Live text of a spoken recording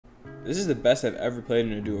This is the best I've ever played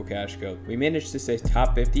in a duo cash cup. We managed to stay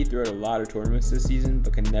top 50 throughout a lot of tournaments this season,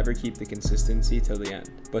 but can never keep the consistency till the end.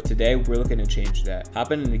 But today, we're looking to change that.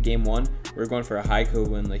 Hopping into game 1, we're going for a high kill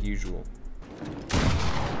win like usual.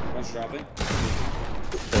 One's dropping.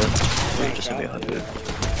 Just gonna be 100.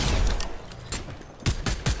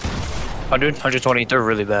 100, 120, they're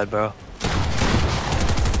really bad, bro.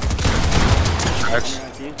 Cracks.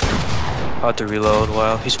 I'll have to reload.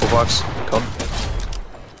 Wow, he's full box. Come.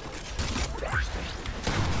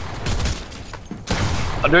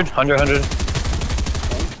 100, 100, 100.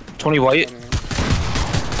 20 white.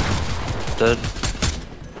 Dead.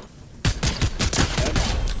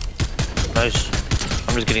 Nice.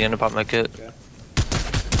 I'm just getting in to pop my kit. Okay.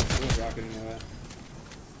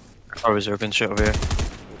 I'll reserve and shit over here.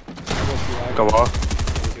 Go off.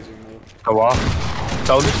 Go off.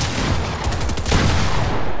 Told me.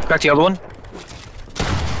 Crack the other one.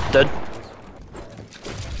 Dead.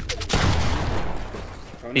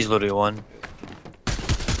 He's literally one.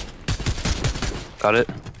 Got it.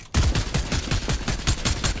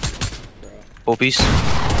 Full piece.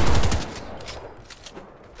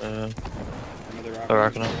 They're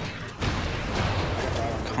rocking him.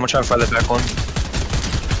 I'm gonna try and fight that back one.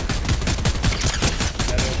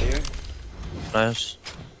 Nice.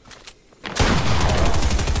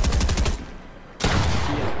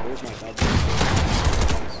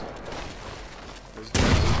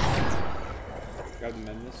 Grab the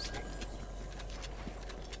madness.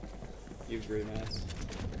 You have great mats.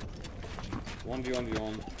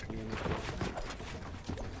 1v1v1.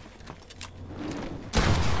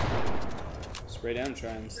 Spray down and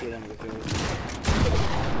try and steal one of the kills.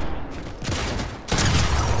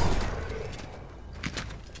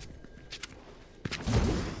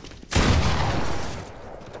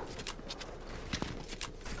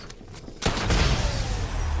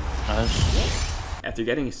 After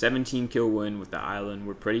getting a 17 kill win with the island,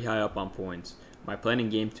 we're pretty high up on points. My plan in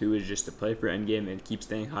game 2 is just to play for endgame and keep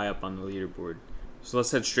staying high up on the leaderboard. So let's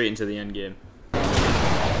head straight into the endgame.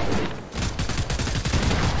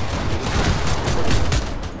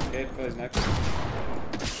 Okay, plays next.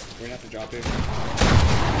 We're gonna have to drop here.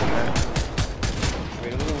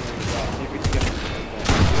 Wait a little and we're gonna drop. See if we can get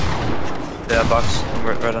Yeah, box. I'm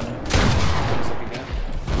right on here.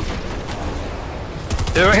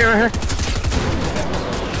 Right here, right here.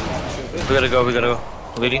 We gotta go, we gotta go.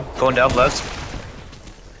 Leading, going down left.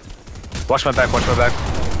 Watch my back, watch my back.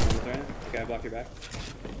 Okay, I block your back.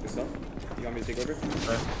 Good stuff. You want me to take over?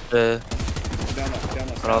 Down left, down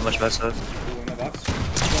left. I don't have much mess left. Ooh, in the box.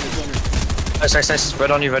 200. Nice, nice, nice.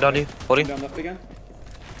 Red on you, red on you. Holding. Down left again.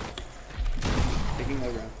 Taking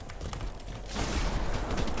low ground.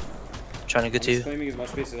 Trying to get to you. Claiming as much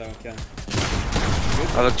space as I can.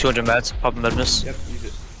 I look 200 mats, pop a med miss. Yep, use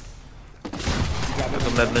it. Look a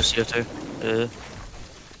med miss here too. Yeah.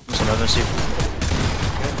 What's a med miss here?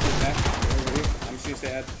 Okay, back. I'm just gonna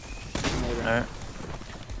stay at. Alright.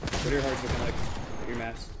 What are your hearts looking like? Your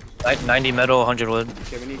mats. 90 metal, 100 wood.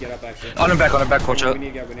 Okay, we need to get up actually. On him back, watch out. We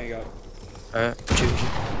need to get up. Alright, what you? I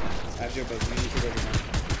have your both, we need to go over now.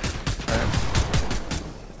 Alright.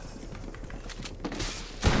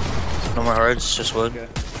 No more hearts, just wood. Okay. We're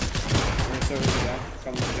gonna start with that.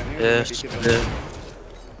 Come down here. Yes, yeah.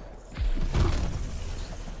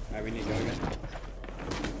 Alright, we need to go again.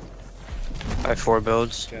 I have 4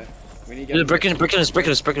 builds. Okay. We need to Yeah, get breaking us. break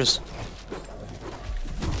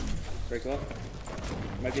left.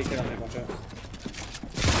 Might be a kid on there, watch out.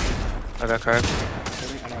 I got cracked.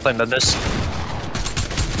 Playing med miss.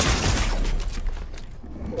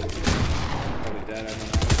 Probably dead, I don't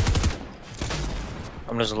know.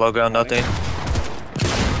 I'm just low ground, nothing.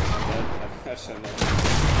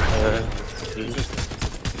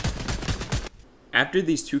 After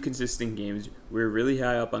these 2 consistent games, we were really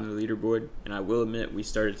high up on the leaderboard, and I will admit we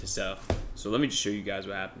started to sell. So let me just show you guys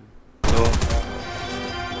what happened. Cool.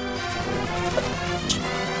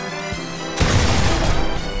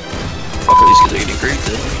 Fuck, these kids are getting great,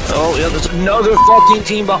 dude. Oh yeah, there's another fucking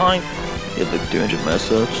team behind. Yeah, like 300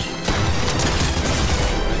 mess ups.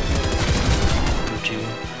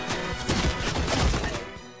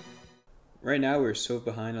 Right now we're so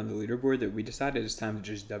behind on the leaderboard that we decided it's time to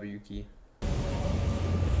just W key.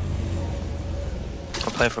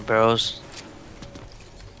 I'm playing for barrels.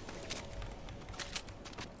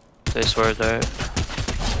 They swear that.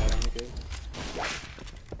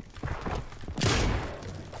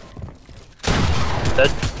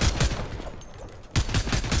 Dead.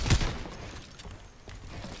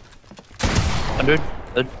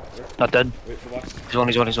 Dead. Not dead. Wait for box.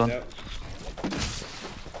 He's one. Yep.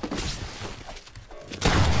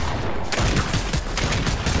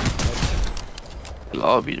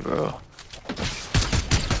 lobby, bro.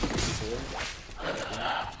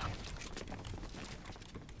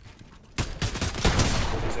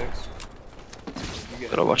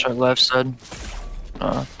 Gotta watch our left side.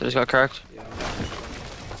 They just got cracked. Yeah,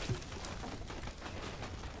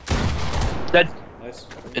 Dead. nice.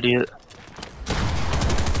 Idiot.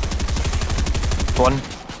 One.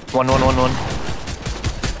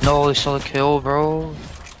 No, they stole the kill, bro.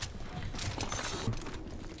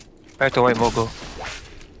 Back to white mogul.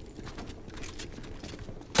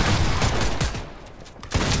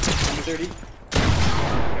 130. Oh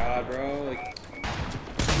god, bro. Like.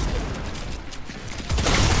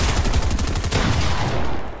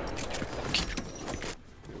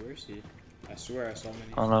 Dude, where is he? I swear I saw him.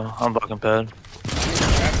 I don't know. I'm blocking pad.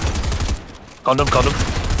 Got him.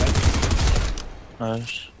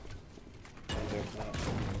 Nice.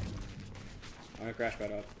 I'm gonna crash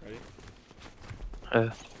pad up. Ready?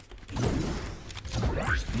 Yeah.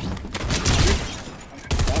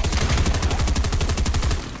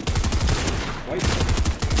 White.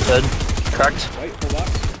 Dead. Cracked. White. Full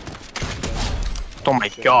box. Oh my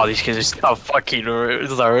god, these kids are so fucking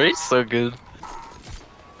sorry, so good.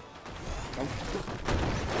 Come.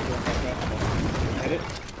 Hit it.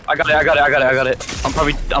 I got it.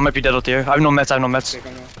 I might be dead out there. I have no mets. Okay, come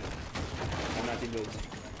on. I'm not team building.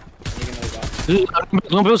 I'm making another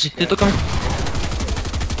box. No builds. He's still coming.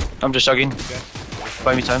 I'm just chugging. Okay.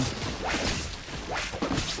 Buy me time. Yeah,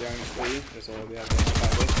 I'm gonna split you. That's all we have.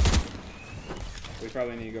 We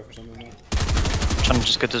probably need to go for something more. I'm trying to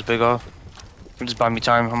just get this big off. Just buy me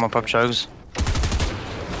time. I'm gonna pop chugs.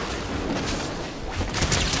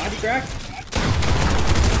 Monty crack.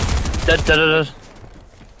 Dead.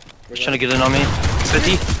 Just trying to get in on me.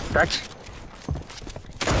 50. Cracked.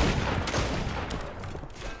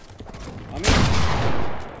 On me.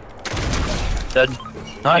 Dead.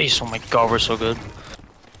 Nice. Oh my god, we're so good.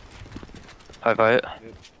 High fight.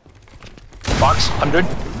 Box. 100.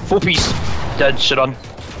 Full piece. Dead. Shit on.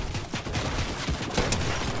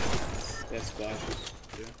 Yeah, splashes.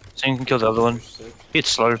 Yeah. So you can kill the other one. Sick.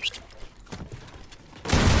 It's slurps.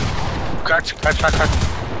 Cracked.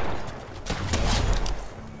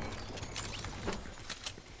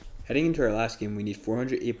 Heading into our last game, we need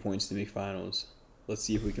 408 points to make finals. Let's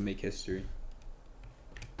see if we can make history.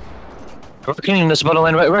 We're cleaning this battle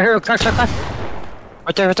line right here. Crack.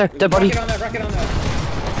 Right there. Dead body. Rocket on that.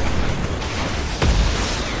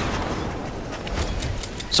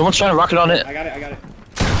 Someone's trying to rocket on it. I got it.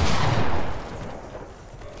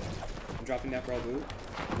 I'm dropping that for all blue.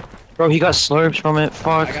 Bro, he got slurps from it.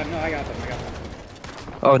 Fuck. I got them.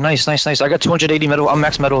 Oh, nice. I got 280 metal. I'm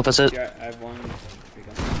max metal. That's it. Yeah, I have one.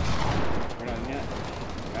 We're not in yet.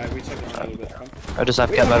 Alright, we check this a little bit. Come. I just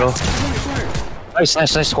have cat metal.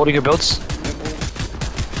 Nice. Holding your builds.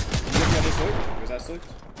 Was that slipped?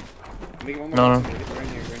 Make it one more. No. We're in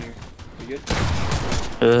here. You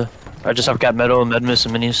good? I just have cat metal, med miss,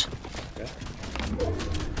 and minis. Okay.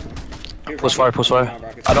 Here, Push fire.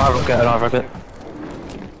 I don't have rocket.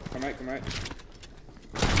 Come right.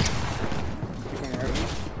 Keep coming right with me.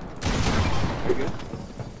 Are you good?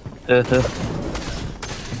 Yeah.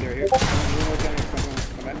 They're here. Come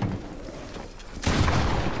back.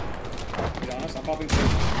 He's on us. I'm popping through.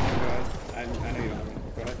 Go ahead. I know you don't have him.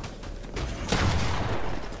 Go ahead.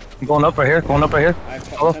 I'm going up right here. I have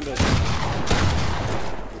 10 builds.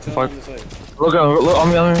 We're chilling on this way. Look on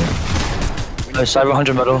me. Nice, I have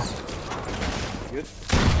 100 metal. Good?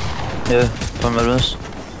 Yeah, 1 metal miss.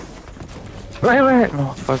 Right here.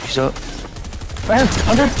 No, fuck, he's up. Right here,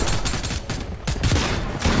 100.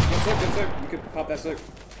 Good slick. You could pop that slick.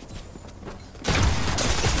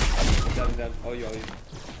 Dead. All you.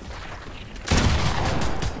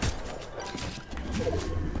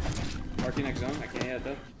 Marking next zone. I can't hit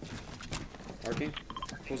that. Marking.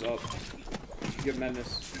 Pulls up. Good madness.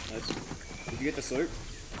 Nice. Did you get the slurp?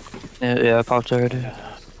 Yeah, I popped already. Yeah,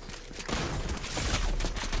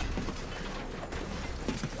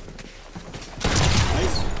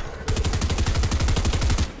 nice.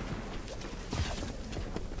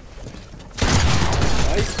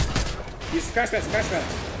 Nice. Use crash pads.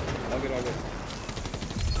 All good.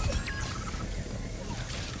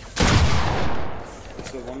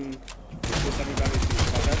 It's the 75 HP.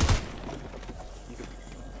 You could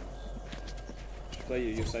just play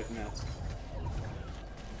your siphon mats.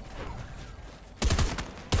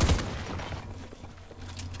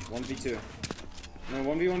 One v2. No,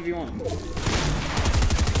 1v1v1.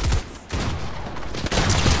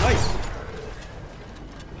 Nice!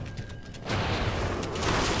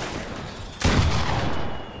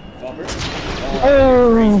 Flopper. Oh,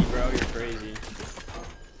 you're crazy, bro. You're crazy.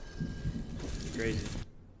 Crazy.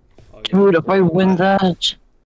 Oh, yeah. Dude, if I win that...